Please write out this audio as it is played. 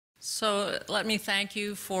So let me thank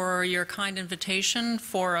you for your kind invitation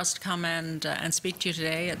for us to come and speak to you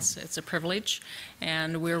today. It's a privilege,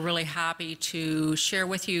 and we're really happy to share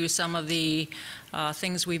with you some of the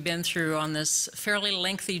things we've been through on this fairly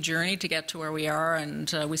lengthy journey to get to where we are,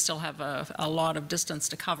 and we still have a lot of distance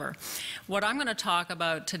to cover. What I'm going to talk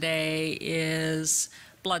about today is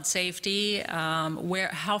blood safety,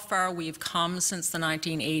 how far we've come since the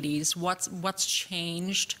 1980s, what's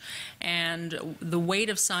changed, and the weight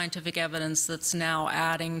of scientific evidence that's now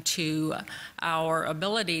adding to our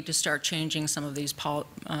ability to start changing some of these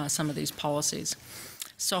policies.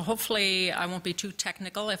 So hopefully I won't be too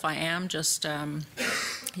technical. If I am, just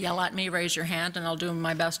yell at me, raise your hand, and I'll do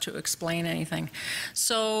my best to explain anything.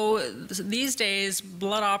 So these days,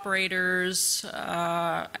 blood operators,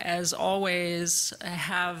 as always,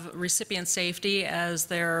 have recipient safety as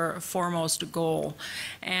their foremost goal.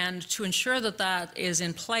 And to ensure that that is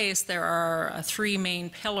in place, there are three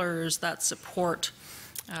main pillars that support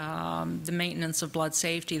the maintenance of blood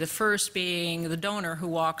safety. The first being the donor who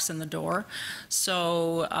walks in the door.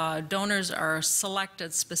 So donors are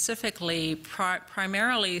selected specifically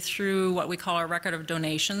primarily through what we call a record of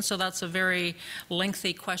donation. So that's a very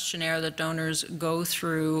lengthy questionnaire that donors go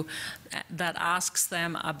through that asks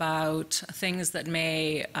them about things that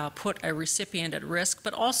may put a recipient at risk,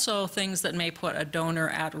 but also things that may put a donor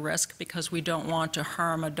at risk, because we don't want to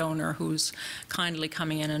harm a donor who's kindly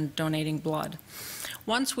coming in and donating blood.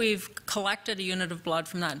 Once we've collected a unit of blood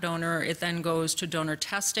from that donor, it then goes to donor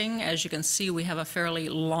testing. As you can see, we have a fairly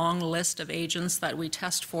long list of agents that we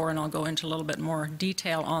test for, and I'll go into a little bit more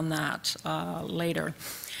detail on that later.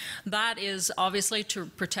 That is obviously to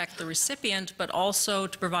protect the recipient, but also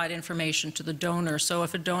to provide information to the donor. So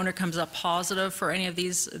if a donor comes up positive for any of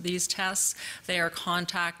these tests, they are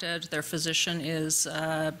contacted, their physician is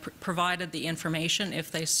provided the information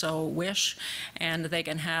if they so wish, and they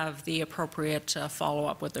can have the appropriate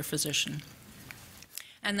follow-up with their physician.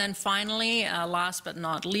 And then finally, last but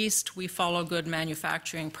not least, we follow good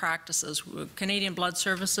manufacturing practices. Canadian Blood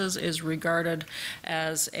Services is regarded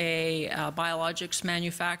as a biologics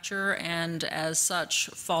manufacturer, and as such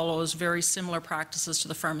follows very similar practices to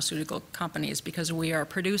the pharmaceutical companies, because we are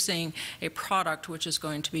producing a product which is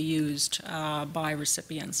going to be used by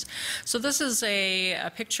recipients. So this is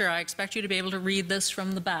a picture. I expect you to be able to read this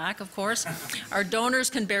from the back, of course. Our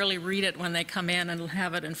donors can barely read it when they come in and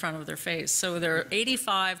have it in front of their face. So there are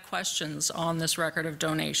 85 questions on this record of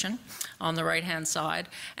donation on the right-hand side,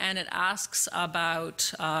 and it asks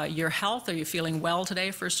about your health. Are you feeling well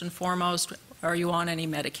today, first and foremost? Are you on any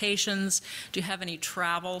medications? Do you have any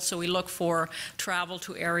travel? So we look for travel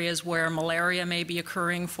to areas where malaria may be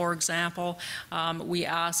occurring, for example. We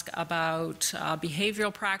ask about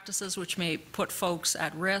behavioral practices which may put folks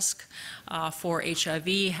at risk for HIV,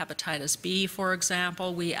 hepatitis B, for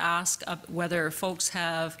example. We ask whether folks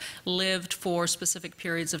have lived for specific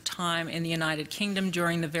periods of time in the United Kingdom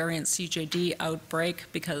during the variant CJD outbreak,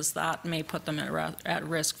 because that may put them at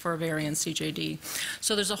risk for variant CJD.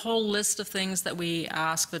 So there's a whole list of things that we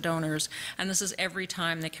ask the donors, and this is every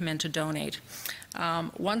time they come in to donate.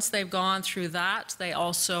 Once they've gone through that, they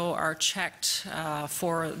also are checked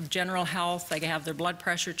for general health. They have their blood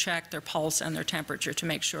pressure checked, their pulse, and their temperature to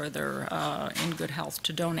make sure they're in good health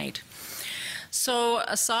to donate. So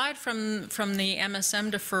aside from the MSM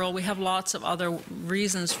deferral, we have lots of other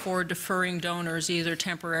reasons for deferring donors, either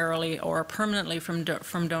temporarily or permanently from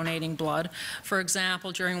donating blood. For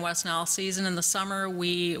example, during West Nile season in the summer,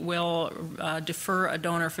 we will defer a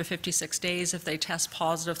donor for 56 days if they test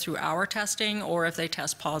positive through our testing, or if they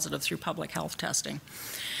test positive through public health testing.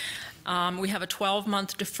 We have a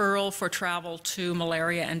 12-month deferral for travel to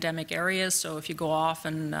malaria endemic areas. So if you go off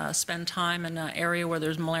and spend time in an area where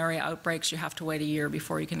there's malaria outbreaks, you have to wait a year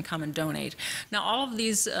before you can come and donate. Now, all of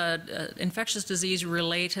these infectious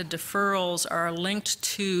disease-related deferrals are linked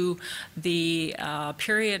to the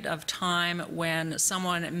period of time when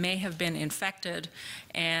someone may have been infected,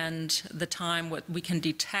 and the time we can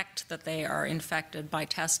detect that they are infected by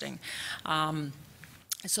testing.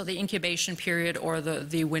 So the incubation period or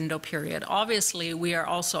the window period. Obviously, we are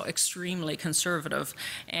also extremely conservative,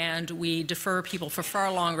 and we defer people for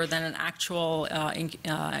far longer than an actual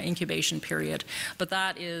incubation period. But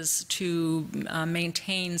that is to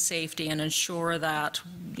maintain safety and ensure that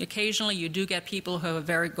occasionally you do get people who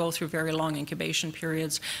go through very long incubation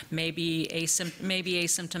periods, maybe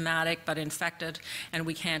asymptomatic but infected, and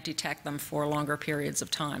we can't detect them for longer periods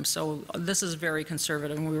of time. So this is very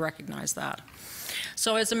conservative, and we recognize that.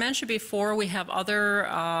 So as I mentioned before, we have other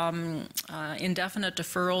indefinite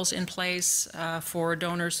deferrals in place for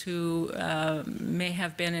donors who may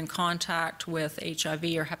have been in contact with HIV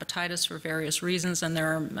or hepatitis for various reasons, and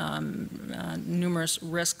there are numerous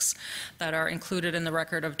risks that are included in the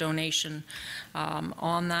record of donation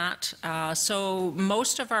on that. So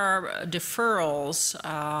most of our deferrals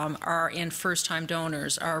are in first-time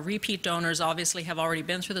donors. Our repeat donors obviously have already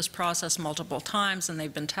been through this process multiple times, and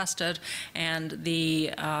they've been tested, and the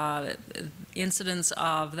incidence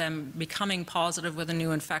of them becoming positive with a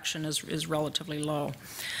new infection is relatively low.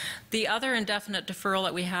 The other indefinite deferral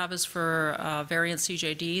that we have is for variant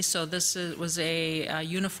CJD. So this was a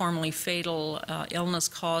uniformly fatal illness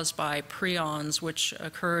caused by prions, which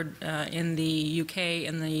occurred in the UK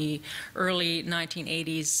in the early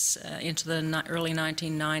 1980s into the early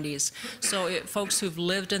 1990s. So folks who've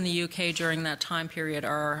lived in the UK during that time period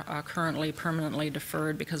are currently permanently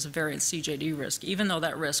deferred because of variant CJD risk, even though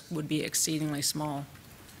that risk would be exceedingly small.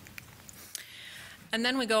 And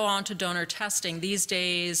then we go on to donor testing. These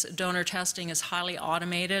days, donor testing is highly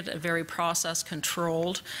automated, very process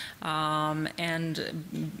controlled,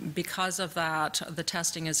 and because of that, the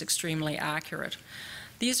testing is extremely accurate.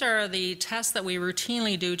 These are the tests that we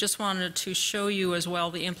routinely do. Just wanted to show you as well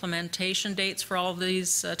the implementation dates for all of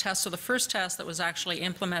these tests. So the first test that was actually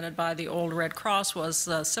implemented by the old Red Cross was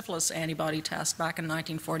the syphilis antibody test back in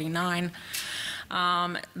 1949.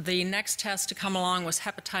 The next test to come along was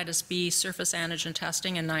hepatitis B surface antigen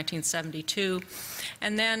testing in 1972.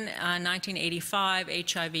 And then in 1985,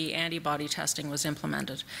 HIV antibody testing was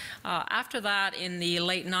implemented. After that, in the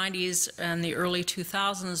late 90s and the early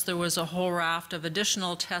 2000s, there was a whole raft of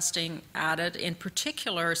additional testing added, in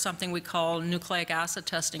particular something we call nucleic acid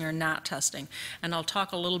testing or NAT testing. And I'll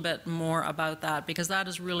talk a little bit more about that because that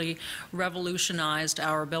has really revolutionized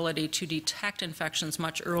our ability to detect infections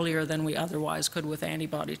much earlier than we otherwise could with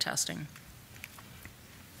antibody testing.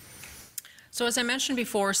 So as I mentioned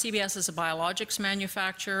before, CBS is a biologics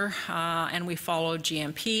manufacturer, and we follow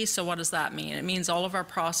GMP. So what does that mean? It means all of our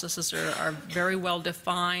processes are very well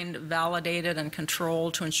defined, validated, and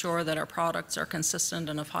controlled to ensure that our products are consistent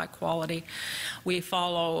and of high quality. We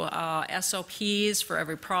follow SOPs for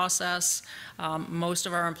every process. Most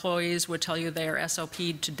of our employees would tell you they are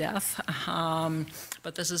SOP'd to death.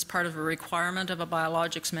 But this is part of a requirement of a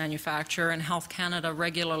biologics manufacturer, and Health Canada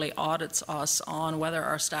regularly audits us on whether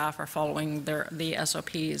our staff are following the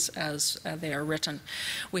SOPs as they are written.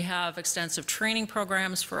 We have extensive training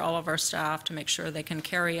programs for all of our staff to make sure they can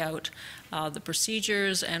carry out the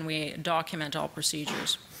procedures, and we document all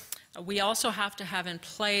procedures. We also have to have in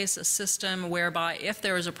place a system whereby if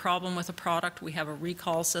there is a problem with a product, we have a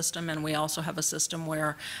recall system, and we also have a system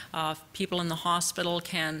where people in the hospital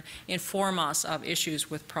can inform us of issues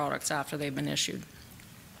with products after they've been issued.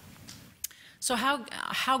 So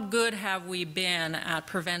how good have we been at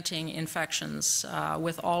preventing infections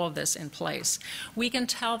with all of this in place? We can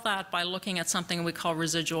tell that by looking at something we call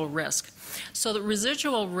residual risk. So the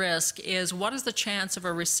residual risk is what is the chance of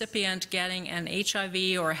a recipient getting an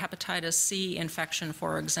HIV or a hepatitis C infection,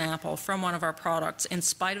 for example, from one of our products, in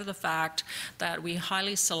spite of the fact that we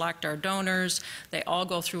highly select our donors, they all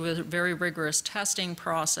go through a very rigorous testing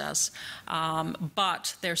process,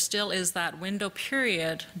 but there still is that window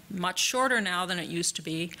period, much shorter now than it used to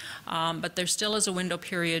be, but there still is a window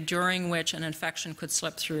period during which an infection could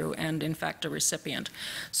slip through and infect a recipient.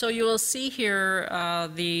 So you will see here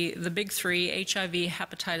the big three, HIV,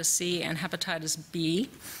 hepatitis C, and hepatitis B.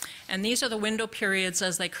 And these are the window periods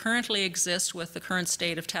as they currently exist with the current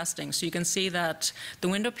state of testing. So you can see that the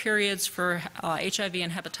window periods for HIV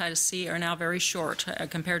and hepatitis C are now very short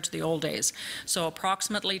compared to the old days. So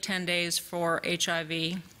approximately 10 days for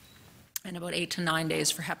HIV, and about 8 to 9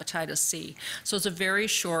 days for hepatitis C. So it's a very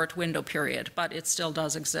short window period, but it still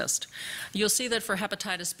does exist. You'll see that for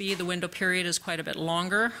hepatitis B, the window period is quite a bit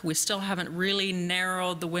longer. We still haven't really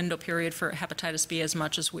narrowed the window period for hepatitis B as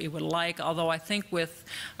much as we would like, although I think with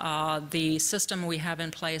the system we have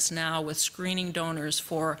in place now with screening donors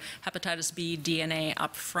for hepatitis B DNA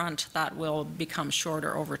up front, that will become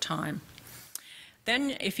shorter over time.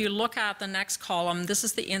 Then if you look at the next column, this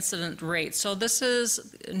is the incident rate. So this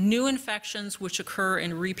is new infections which occur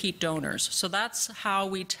in repeat donors. So that's how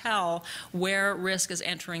we tell where risk is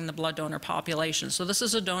entering the blood donor population. So this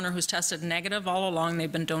is a donor who's tested negative all along.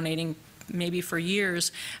 They've been donating maybe for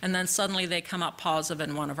years, and then suddenly they come up positive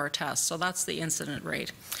in one of our tests. So that's the incident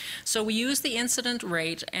rate. So we use the incident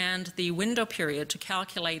rate and the window period to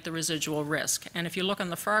calculate the residual risk. And if you look on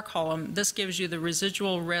the far column, this gives you the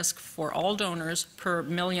residual risk for all donors per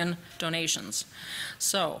million donations.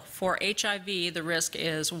 So for HIV, the risk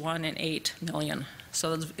is 1 in 8 million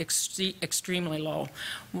So that's extremely low.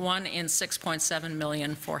 1 in 6.7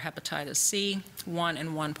 million for hepatitis C, 1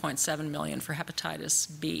 in 1.7 million for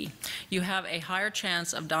hepatitis B. You have a higher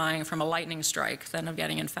chance of dying from a lightning strike than of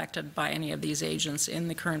getting infected by any of these agents in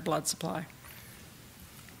the current blood supply.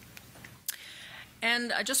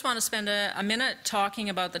 And I just want to spend a minute talking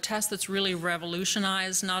about the test that's really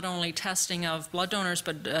revolutionized not only testing of blood donors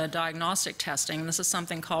but diagnostic testing. This is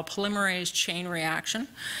something called polymerase chain reaction,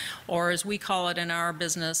 or as we call it in our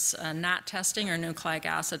business, NAT testing or nucleic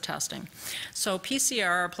acid testing. So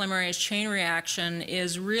PCR, polymerase chain reaction,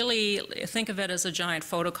 is really, think of it as a giant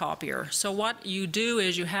photocopier. So what you do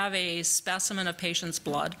is you have a specimen of patient's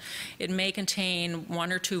blood. It may contain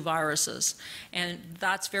 1 or 2 viruses, and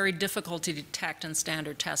that's very difficult to detect in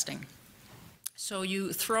standard testing. So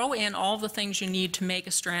you throw in all the things you need to make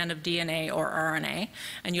a strand of DNA or RNA,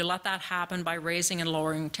 and you let that happen by raising and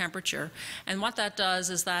lowering temperature. And what that does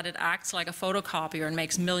is that it acts like a photocopier and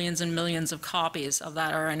makes millions and millions of copies of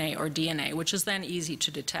that RNA or DNA, which is then easy to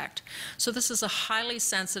detect. So this is a highly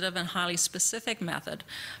sensitive and highly specific method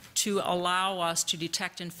to allow us to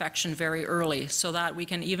detect infection very early, so that we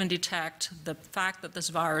can even detect the fact that this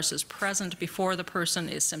virus is present before the person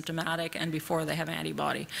is symptomatic and before they have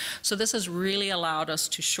antibody. So this has really allowed us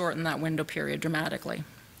to shorten that window period dramatically.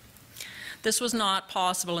 This was not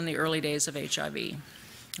possible in the early days of HIV.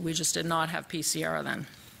 We just did not have PCR then.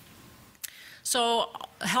 So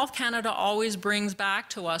Health Canada always brings back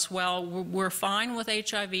to us, well, we're fine with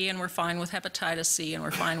HIV and we're fine with hepatitis C and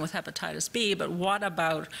we're fine with hepatitis B, but what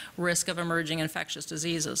about risk of emerging infectious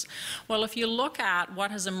diseases? Well, if you look at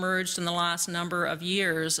what has emerged in the last number of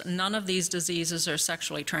years, none of these diseases are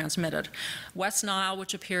sexually transmitted. West Nile,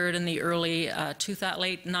 which appeared in the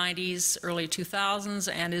late 90s, early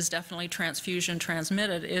 2000s, and is definitely transfusion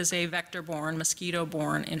transmitted, is a vector-borne,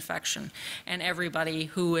 mosquito-borne infection. And everybody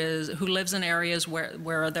who lives in areas where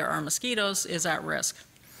there are mosquitoes is at risk.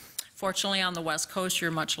 Fortunately, on the West Coast,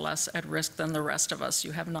 you're much less at risk than the rest of us.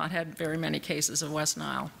 You have not had very many cases of West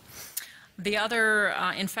Nile. The other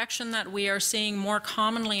infection that we are seeing more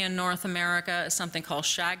commonly in North America is something called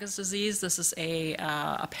Chagas disease. This is a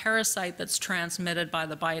parasite that's transmitted by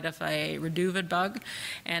the bite of a reduvid bug,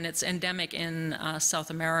 and it's endemic in South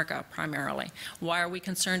America primarily. Why are we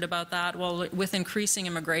concerned about that? Well, with increasing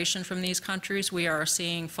immigration from these countries, we are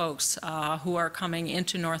seeing folks who are coming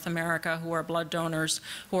into North America who are blood donors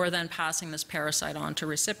who are then passing this parasite on to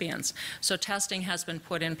recipients. So testing has been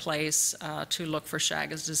put in place to look for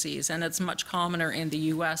Chagas disease, and it's much commoner in the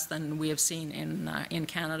U.S. than we have seen in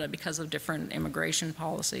Canada because of different immigration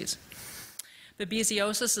policies.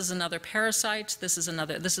 Babesiosis is another parasite. This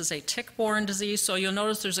is a tick-borne disease. So you'll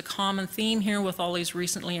notice there's a common theme here with all these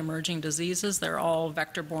recently emerging diseases. They're all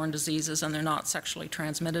vector-borne diseases and they're not sexually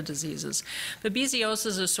transmitted diseases.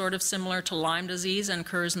 Babesiosis is sort of similar to Lyme disease and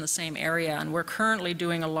occurs in the same area. And we're currently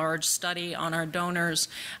doing a large study on our donors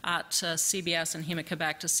at CBS and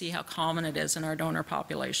Héma-Québec to see how common it is in our donor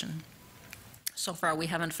population. So far, we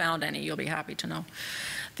haven't found any, you'll be happy to know.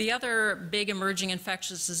 The other big emerging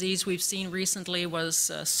infectious disease we've seen recently was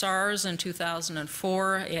SARS in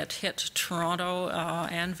 2004. It hit Toronto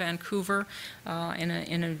and Vancouver in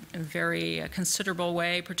a very considerable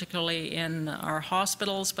way, particularly in our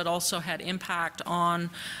hospitals, but also had impact on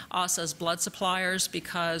us as blood suppliers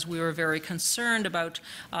because we were very concerned about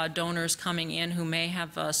donors coming in who may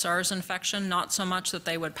have SARS infection, not so much that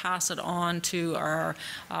they would pass it on to our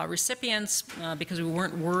recipients because we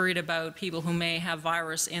weren't worried about people who may have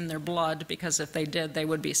virus in their blood, because if they did, they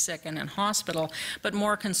would be sick and in hospital, but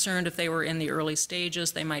more concerned if they were in the early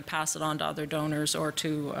stages, they might pass it on to other donors or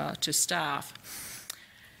to staff.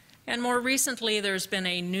 And more recently, there's been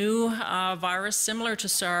a new virus similar to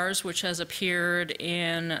SARS, which has appeared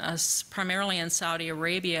primarily in Saudi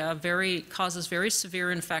Arabia, causes very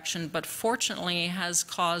severe infection, but fortunately has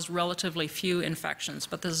caused relatively few infections.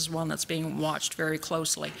 But this is one that's being watched very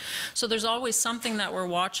closely. So there's always something that we're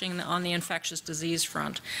watching on the infectious disease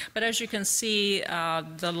front. But as you can see,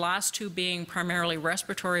 the last two being primarily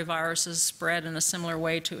respiratory viruses spread in a similar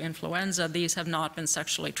way to influenza, these have not been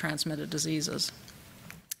sexually transmitted diseases.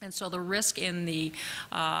 And so the risk in the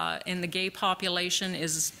gay population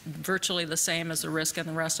is virtually the same as the risk in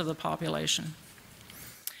the rest of the population.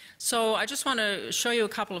 So I just want to show you a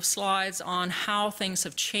couple of slides on how things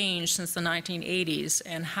have changed since the 1980s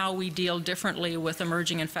and how we deal differently with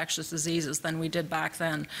emerging infectious diseases than we did back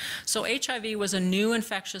then. So HIV was a new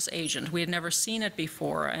infectious agent. We had never seen it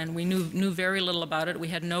before, and we knew very little about it. We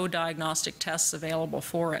had no diagnostic tests available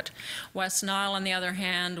for it. West Nile, on the other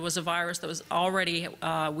hand, was a virus that was already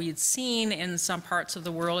we'd seen in some parts of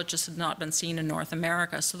the world. It just had not been seen in North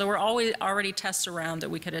America. So there were already tests around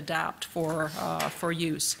that we could adapt for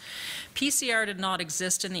use. PCR did not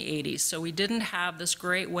exist in the 80s, so we didn't have this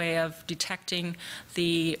great way of detecting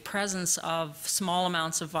the presence of small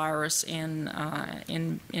amounts of virus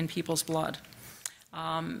in people's blood.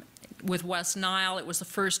 With West Nile, it was the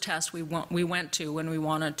first test we went to when we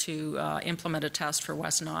wanted to implement a test for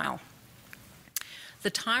West Nile. The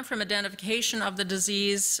time from identification of the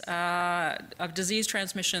disease, of disease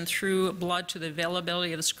transmission through blood to the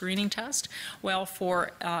availability of the screening test. Well, for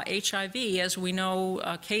HIV, as we know,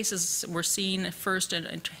 cases were seen first in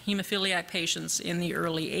hemophiliac patients in the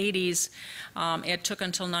early 80s. It took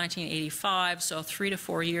until 1985, so 3 to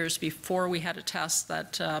 4 years before we had a test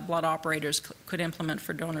that blood operators could implement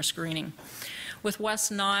for donor screening. With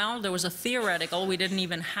West Nile, there was a theoretical, we didn't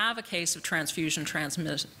even have a case of transfusion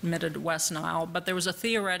transmitted West Nile, but there was a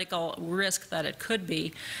theoretical risk that it could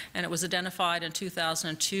be, and it was identified in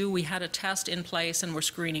 2002. We had a test in place and were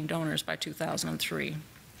screening donors by 2003.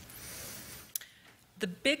 The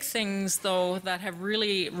big things, though, that have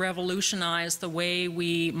really revolutionized the way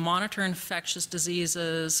we monitor infectious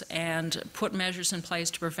diseases and put measures in place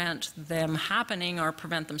to prevent them happening or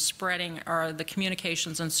prevent them spreading are the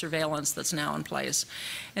communications and surveillance that's now in place.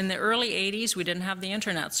 In the early 80s, we didn't have the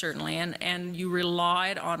internet, certainly, and you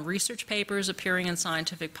relied on research papers appearing in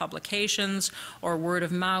scientific publications or word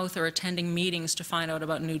of mouth or attending meetings to find out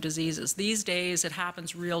about new diseases. These days, it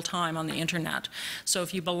happens real time on the internet. So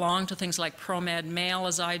if you belong to things like ProMed Mail,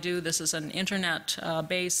 as I do, this is an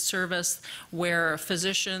internet-based service where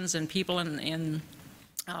physicians and people in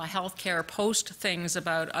healthcare post things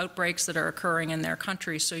about outbreaks that are occurring in their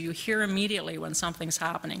country, so you hear immediately when something's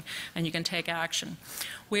happening and you can take action.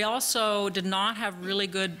 We also did not have really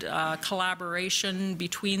good collaboration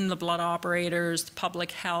between the blood operators,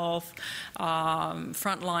 public health,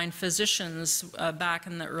 frontline physicians back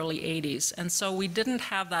in the early 80s. And so we didn't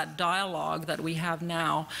have that dialogue that we have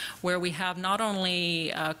now, where we have not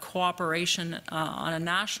only cooperation on a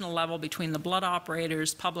national level between the blood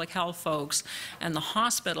operators, public health folks, and the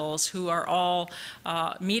hospitals, who are all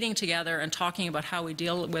meeting together and talking about how we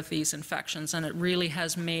deal with these infections, and it really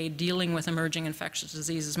has made dealing with emerging infectious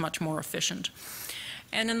diseases much more efficient.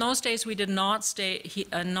 And in those days, we did not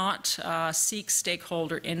seek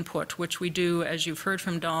stakeholder input, which we do, as you've heard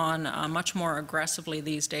from Dawn, much more aggressively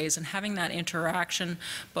these days. And having that interaction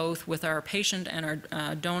both with our patient and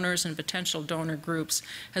our donors and potential donor groups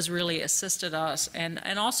has really assisted us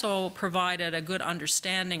and also provided a good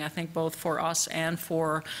understanding, I think, both for us and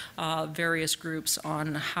for various groups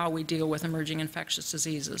on how we deal with emerging infectious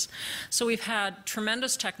diseases. So we've had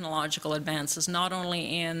tremendous technological advances, not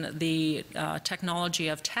only in the technology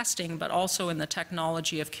of testing, but also in the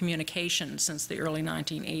technology of communication since the early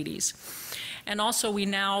 1980s. And also, we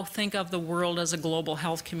now think of the world as a global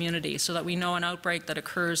health community, so that we know an outbreak that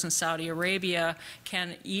occurs in Saudi Arabia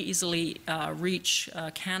can easily reach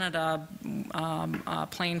Canada a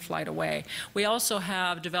plane flight away. We also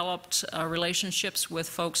have developed relationships with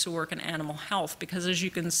folks who work in animal health, because as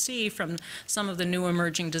you can see from some of the new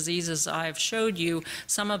emerging diseases I've showed you,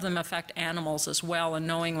 some of them affect animals as well, and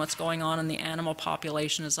knowing what's going on in the animal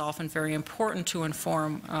population is often very important to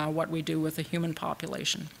inform what we do with the human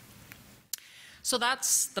population. So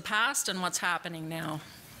that's the past and what's happening now.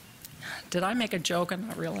 Did I make a joke and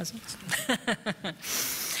not realize it?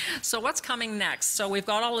 So what's coming next? So we've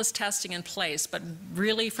got all this testing in place, but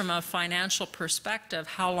really from a financial perspective,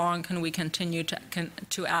 how long can we continue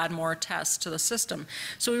to add more tests to the system?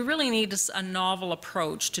 So we really need a novel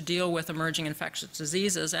approach to deal with emerging infectious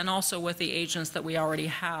diseases and also with the agents that we already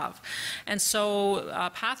have. And so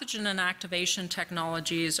pathogen inactivation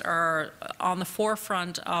technologies are on the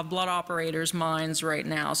forefront of blood operators' minds right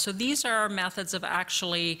now. So these are methods of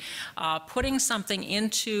actually putting something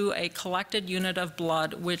into a collected unit of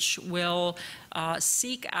blood which will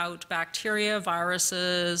seek out bacteria,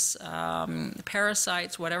 viruses,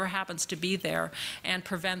 parasites, whatever happens to be there, and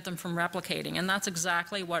prevent them from replicating. And that's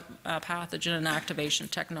exactly what pathogen inactivation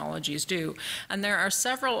technologies do. And there are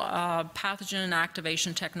several pathogen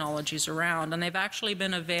inactivation technologies around, and they've actually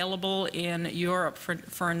been available in Europe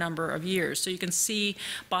for a number of years. So you can see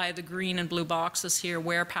by the green and blue boxes here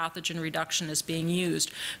where pathogen reduction is being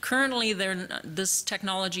used. Currently, this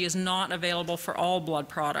technology is not available for all blood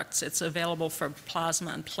products. It's available for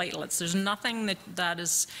plasma and platelets. There's nothing that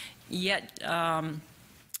is yet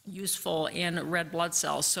useful in red blood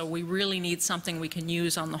cells, so we really need something we can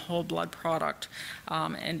use on the whole blood product,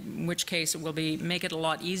 in which case it will make it a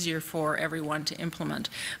lot easier for everyone to implement.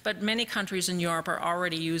 But many countries in Europe are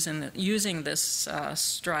already using this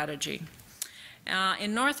strategy.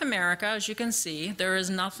 In North America, as you can see, there is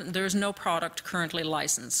no product currently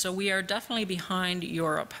licensed. So we are definitely behind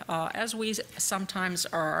Europe, as we sometimes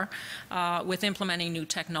are, with implementing new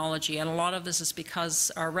technology. And a lot of this is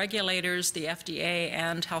because our regulators, the FDA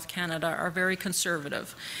and Health Canada, are very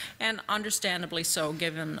conservative, and understandably so,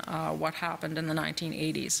 given what happened in the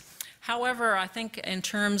 1980s. However, I think in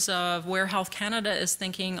terms of where Health Canada is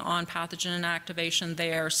thinking on pathogen inactivation,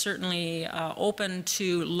 they are certainly open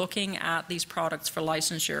to looking at these products for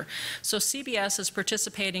licensure. So CBS is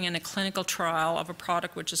participating in a clinical trial of a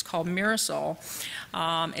product which is called Mirasol.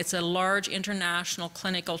 It's a large international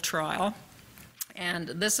clinical trial. And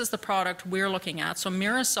this is the product we're looking at. So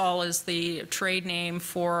Mirasol is the trade name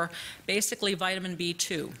for basically vitamin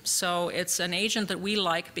B2. So it's an agent that we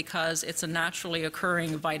like because it's a naturally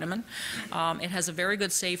occurring vitamin. It has a very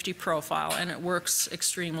good safety profile and it works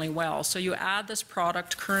extremely well. So you add this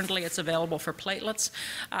product, currently it's available for platelets.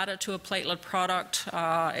 Add it to a platelet product.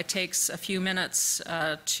 It takes a few minutes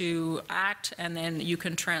to act, and then you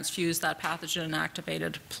can transfuse that pathogen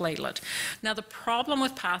inactivated platelet. Now the problem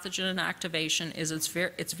with pathogen inactivation is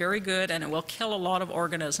it's very good and it will kill a lot of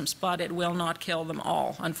organisms, but it will not kill them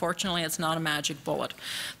all. Unfortunately, it's not a magic bullet.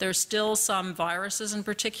 There's still some viruses in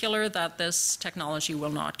particular that this technology will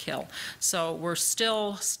not kill. So we're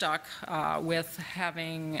still stuck with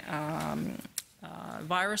having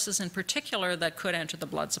viruses in particular that could enter the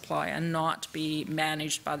blood supply and not be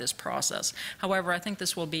managed by this process. However, I think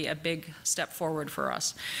this will be a big step forward for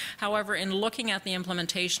us. However, in looking at the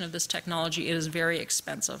implementation of this technology, it is very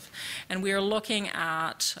expensive. And we are looking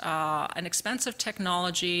at an expensive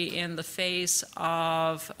technology in the face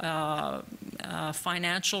of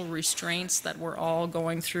financial restraints that we're all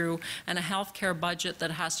going through, and a healthcare budget that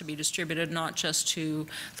has to be distributed not just to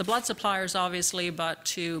the blood suppliers, obviously, but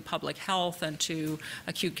to public health and to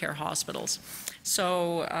acute care hospitals.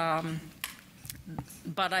 So,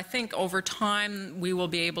 but I think over time we will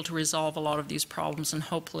be able to resolve a lot of these problems and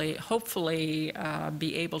hopefully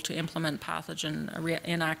be able to implement pathogen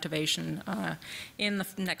inactivation in the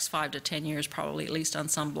next 5 to 10 years, probably, at least on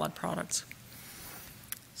some blood products.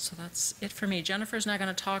 So that's it for me. Jennifer's now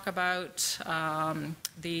going to talk about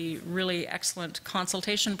the really excellent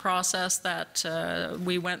consultation process that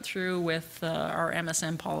we went through with our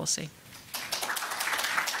MSM policy.